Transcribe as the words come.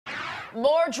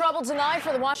More trouble tonight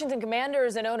for the Washington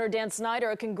Commanders and owner Dan Snyder.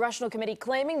 A congressional committee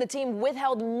claiming the team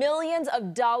withheld millions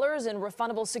of dollars in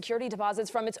refundable security deposits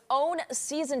from its own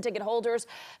season ticket holders.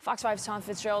 Fox 5's Tom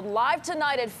Fitzgerald live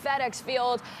tonight at FedEx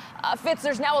Field. Fitz,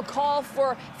 there's now a call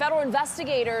for federal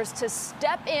investigators to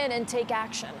step in and take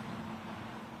action.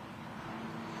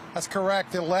 That's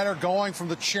correct. The letter going from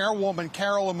the chairwoman,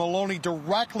 Carolyn Maloney,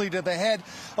 directly to the head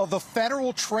of the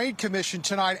Federal Trade Commission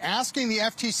tonight, asking the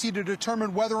FTC to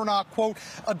determine whether or not, quote,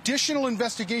 additional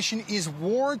investigation is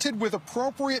warranted with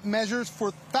appropriate measures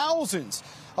for thousands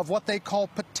of what they call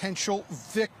potential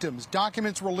victims.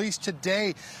 Documents released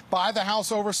today by the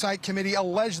House Oversight Committee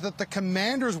allege that the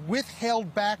Commanders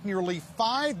withheld back nearly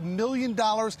 $5 million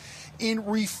in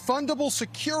refundable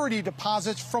security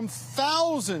deposits from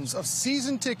thousands of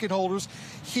season ticket holders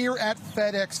here at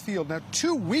FedEx Field. Now,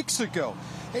 2 weeks ago,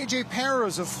 A.J.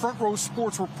 Perez of Front Row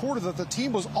Sports reported that the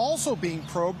team was also being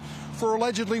probed for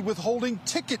allegedly withholding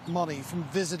ticket money from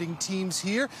visiting teams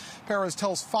here. Perez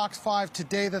tells Fox 5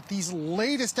 today that these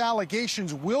latest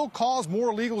allegations will cause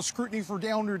more legal scrutiny for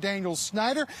owner Daniel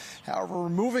Snyder. However,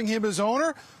 removing him as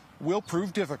owner will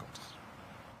prove difficult.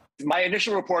 My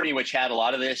initial reporting, which had a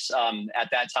lot of this, at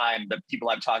that time, the people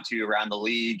I've talked to around the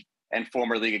league and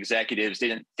former league executives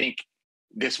didn't think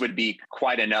this would be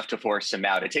quite enough to force him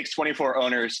out. It takes 24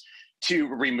 owners to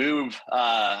remove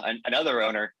another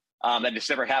owner. That has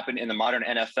never happened in the modern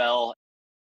NFL.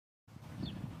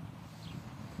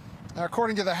 Now,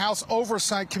 according to the House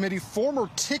Oversight Committee, former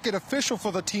ticket official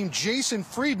for the team, Jason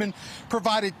Friedman,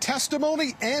 provided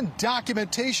testimony and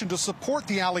documentation to support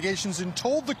the allegations and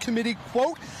told the committee,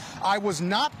 quote, I was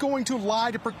not going to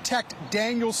lie to protect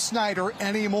Daniel Snyder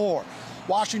anymore.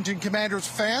 Washington Commanders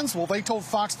fans, well, they told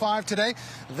Fox 5 today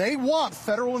they want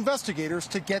federal investigators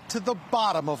to get to the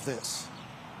bottom of this.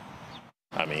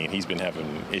 I mean, he's been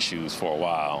having issues for a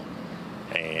while,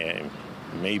 and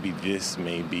maybe this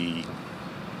may be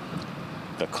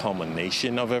the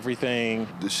culmination of everything.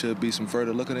 There should be some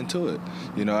further looking into it.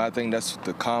 You know, I think that's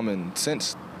the common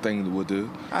sense thing we'll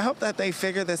do. I hope that they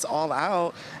figure this all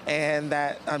out and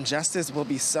that justice will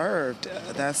be served.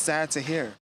 That's sad to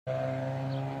hear.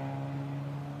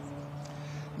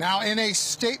 Now, in a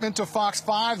statement to Fox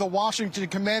 5, the Washington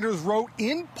Commanders wrote,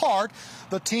 in part,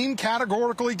 the team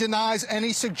categorically denies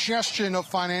any suggestion of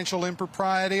financial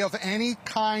impropriety of any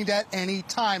kind at any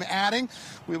time, adding,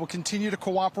 we will continue to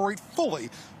cooperate fully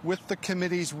with the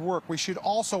committee's work. We should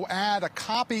also add a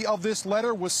copy of this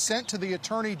letter was sent to the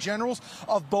attorney generals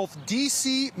of both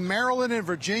D.C., Maryland, and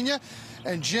Virginia.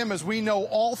 And, Jim, as we know,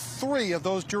 all three of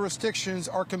those jurisdictions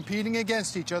are competing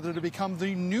against each other to become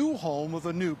the new home of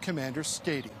the new Commanders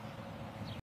Stadium.